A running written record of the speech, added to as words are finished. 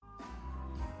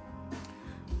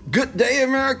Good day,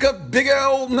 America. Big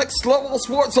L, next level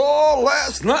sports all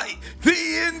last night. The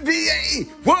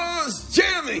NBA was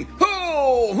jamming.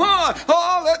 Oh, my.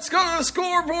 Oh, let's go to the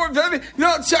scoreboard, baby.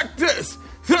 Now check this.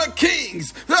 The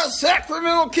Kings, the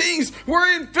Sacramento Kings, were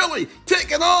in Philly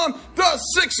taking on the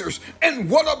Sixers. And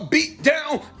what a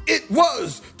beatdown it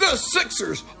was. The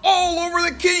Sixers all over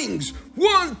the Kings.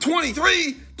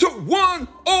 123 to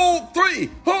 103.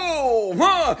 Oh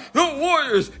my, the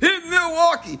Warriors in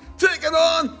Milwaukee taking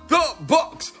on the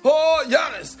Bucks. Oh,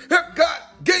 Giannis have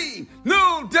got game,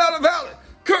 no doubt about it.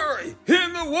 Curry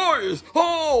in the Warriors.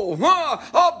 Oh my,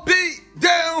 a beat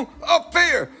down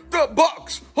affair. The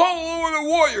Bucks all over the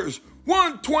Warriors.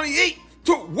 128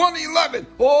 to 111.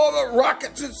 Oh, the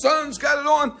Rockets and Suns got it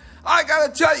on. I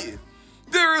gotta tell you,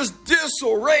 there is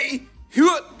disarray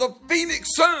with the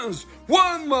Phoenix Suns.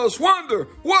 One must wonder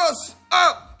what's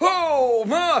up. Oh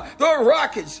my, the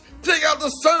Rockets take out the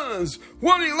Suns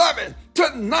 111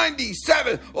 to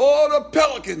 97. Oh, the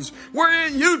Pelicans were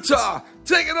in Utah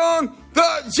taking on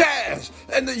the Jazz.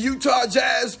 And the Utah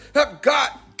Jazz have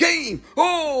got game.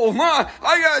 Oh my,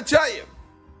 I gotta tell you,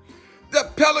 the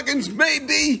Pelicans may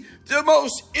be the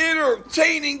most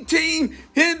entertaining team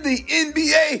in the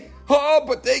NBA. Oh,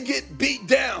 but they get beat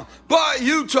down by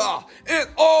Utah and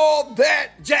all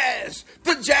that jazz.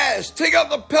 The Jazz take out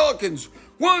the Pelicans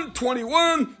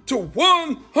 121 to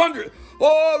 100.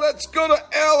 Oh, let's go to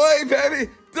LA,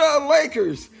 baby. The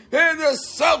Lakers and the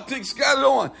Celtics got it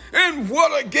on. And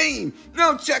what a game.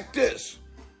 Now check this.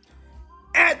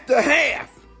 At the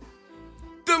half,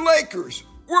 the Lakers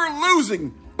were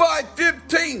losing by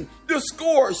 15. The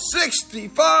score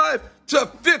 65 to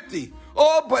 50.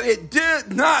 Oh, but it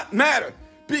did not matter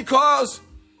because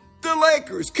the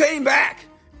Lakers came back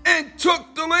and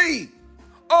took the lead.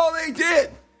 Oh, they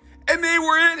did. And they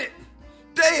were in it.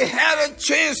 They had a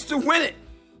chance to win it.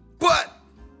 But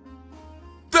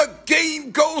the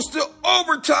game goes to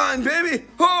overtime, baby.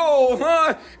 Oh,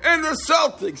 my. And the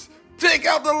Celtics take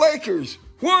out the Lakers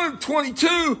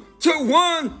 122 to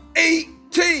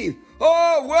 118.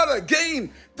 Oh, what a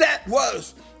game that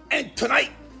was. And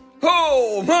tonight,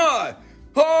 oh, my.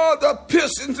 Oh, the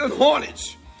Pistons and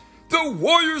Hornets. The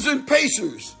Warriors and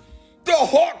Pacers. The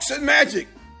Hawks and Magic.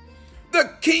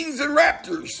 The Kings and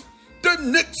Raptors. The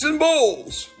Knicks and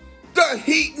Bulls. The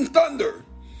Heat and Thunder.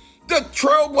 The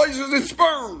Trailblazers and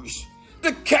Spurs.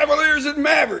 The Cavaliers and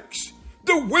Mavericks.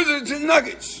 The Wizards and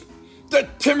Nuggets. The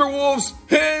Timberwolves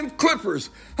and Clippers.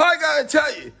 I gotta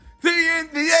tell you, the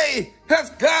NBA has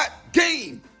got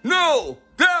game. No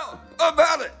doubt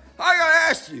about it. I gotta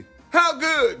ask you, how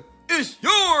good is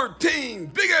your team?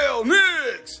 Big L,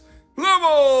 Knicks,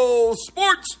 Level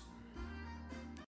Sports.